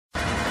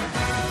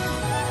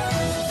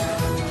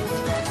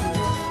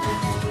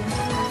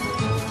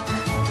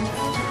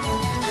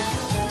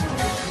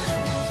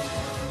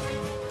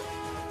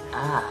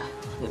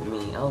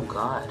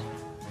god.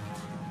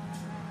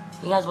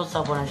 Hey guys, what's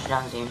up? What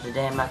John here.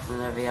 Today I'm back from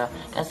another video.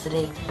 Guys,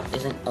 today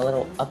is a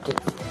little update.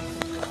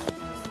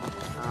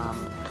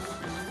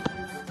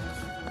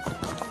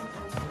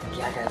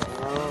 Yeah guys, I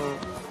know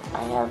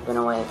I have been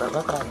away, but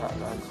look what I got,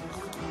 guys.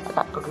 I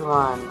got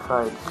Pokemon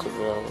cards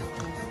today.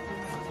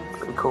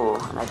 Pretty cool,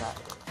 and I got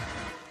it.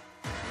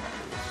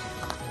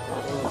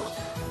 And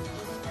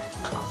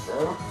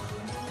also,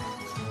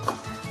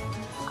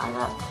 I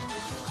got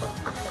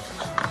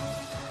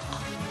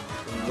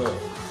this.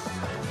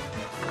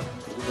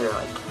 These are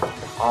like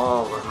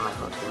all of my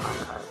Pokemon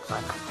cards,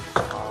 like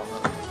all of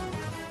them.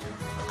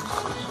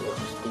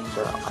 These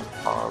are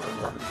like all of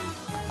them.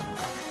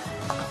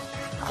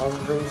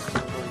 Every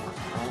single one.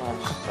 I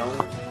have so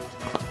many.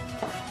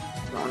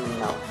 I don't even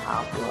know how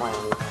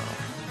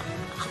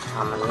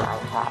many I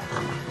have.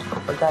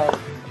 But guys,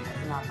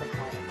 that's not the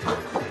point.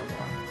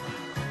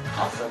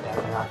 Also, guys, I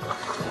got this.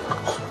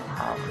 I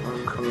have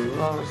really cool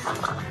names. I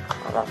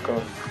got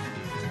this.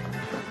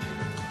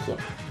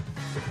 Yeah.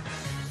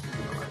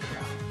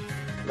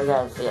 But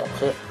guys, yeah,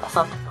 that's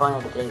not the point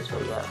of today's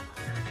video.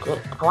 The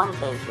point of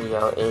today's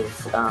video is,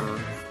 I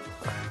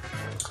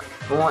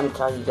want to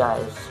tell you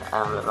guys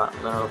about a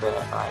little bit,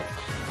 like,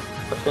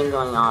 what's been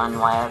going on,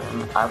 why I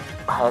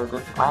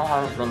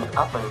haven't been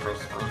uploading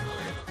recently,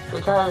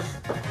 because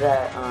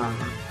that,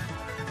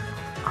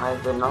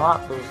 I've been a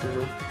lot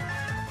busy.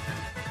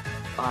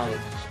 Like,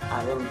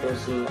 I've been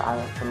busy,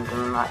 I've been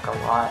doing, like, a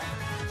lot.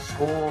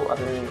 I've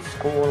been in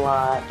school a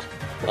lot.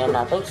 And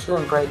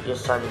Thanksgiving break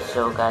just started,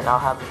 so guys, I'll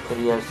have the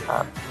videos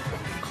up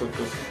to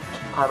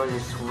probably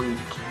this week.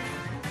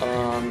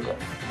 And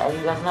as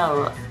you guys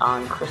know,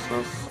 on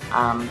Christmas,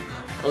 I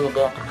think the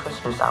day after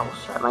Christmas, I will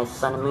start my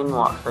Sun and Moon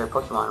walk for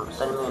Pokemon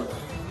Sun and Moon,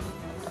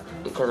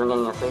 because I'm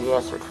getting a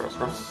 3DS for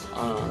Christmas.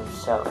 And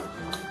so,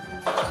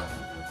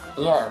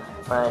 yeah.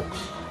 But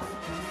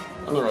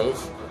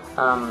anyways,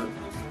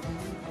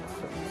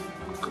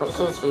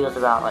 basically this video is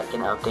about like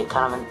an update,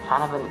 kind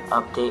of an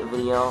update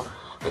video.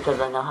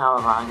 Because I know how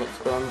long it's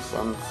been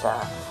since,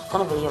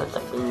 kind of videos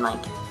like been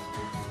like,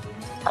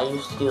 I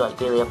used to do like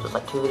daily uploads,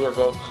 like 2 videos a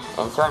day,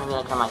 and it's starting to be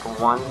like kind of like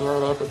 1 video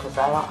a day, because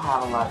I don't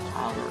have a lot of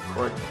time to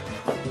record.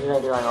 Usually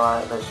I do like a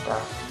lot of other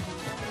stuff,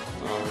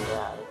 and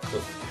it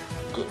just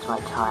gets my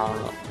time,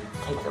 it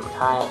takes some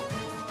time,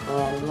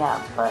 and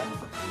yeah. But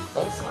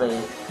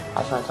basically,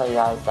 I just want to tell you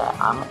guys that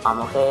I'm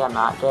okay, I'm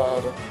not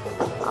dead.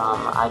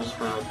 I just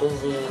been really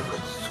busy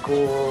with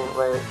school,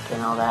 work,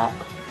 and all that,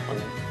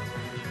 and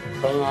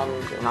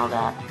band and all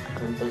that.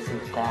 I've been busy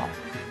with that,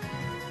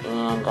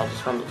 and I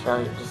just wanted to tell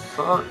you just a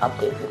little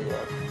update video.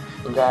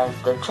 And guys,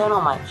 the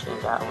channel might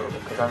change out a little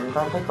bit because I've been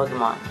trying to play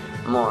Pokemon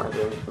more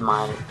than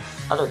my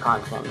other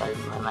content that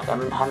I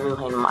haven't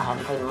played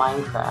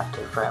Minecraft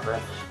in forever,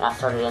 and I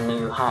started a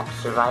new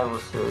survival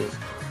series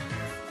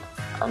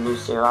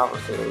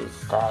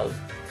that I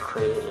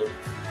created,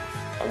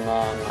 and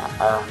then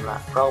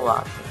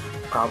Roblox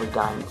is probably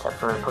done except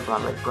for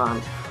Pokemon Red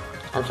Bronze.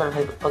 I'm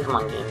starting to play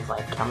Pokemon games.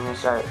 Like, I'm gonna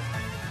start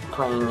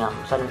playing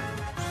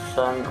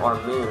Sun or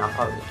Moon. I'll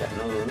probably get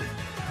Moon,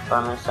 but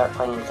I'm gonna start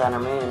playing Sun or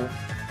Moon.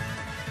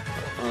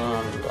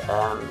 And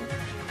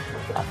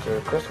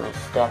after Christmas,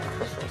 day after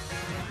Christmas.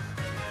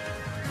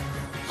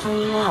 So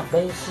yeah,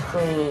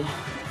 basically,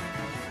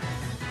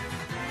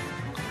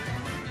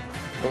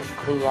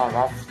 yeah,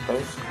 that's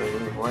basically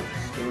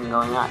what's been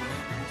going on.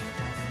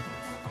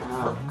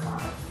 Oh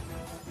god,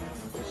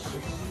 it's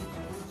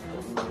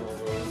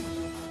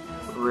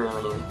been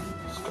really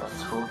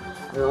stressful.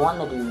 I've been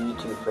wanting to do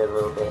YouTube for a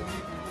little bit,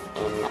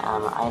 and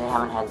I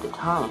haven't had the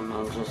time,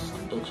 and it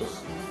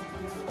just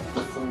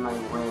gets in my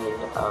way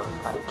of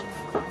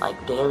like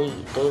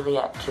daily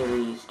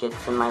activities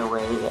gets in my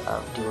way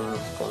of doing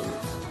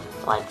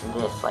things like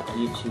this, like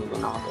YouTube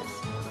and all this,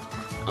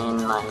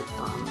 and like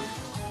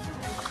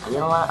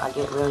I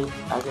get really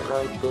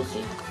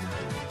busy,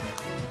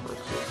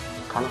 which is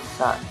kind of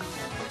sucks,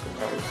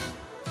 because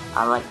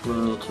I like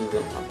doing YouTube,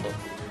 and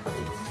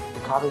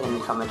it's probably gonna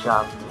become a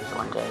job for me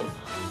one day.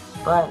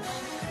 But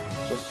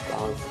just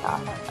guys,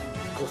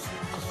 this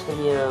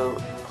video,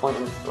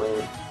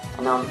 pointlessly,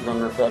 I know I've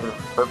been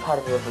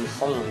repetitively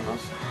saying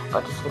this,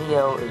 but this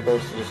video is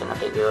basically just an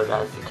update video,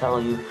 guys, to tell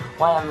you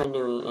why I haven't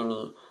been doing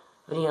any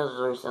videos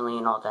recently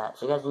and all that.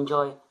 So guys,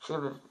 enjoy,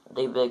 sure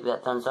leave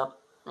that thumbs up,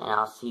 and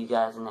I'll see you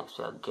guys in the next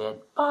video.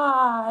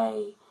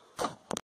 Goodbye!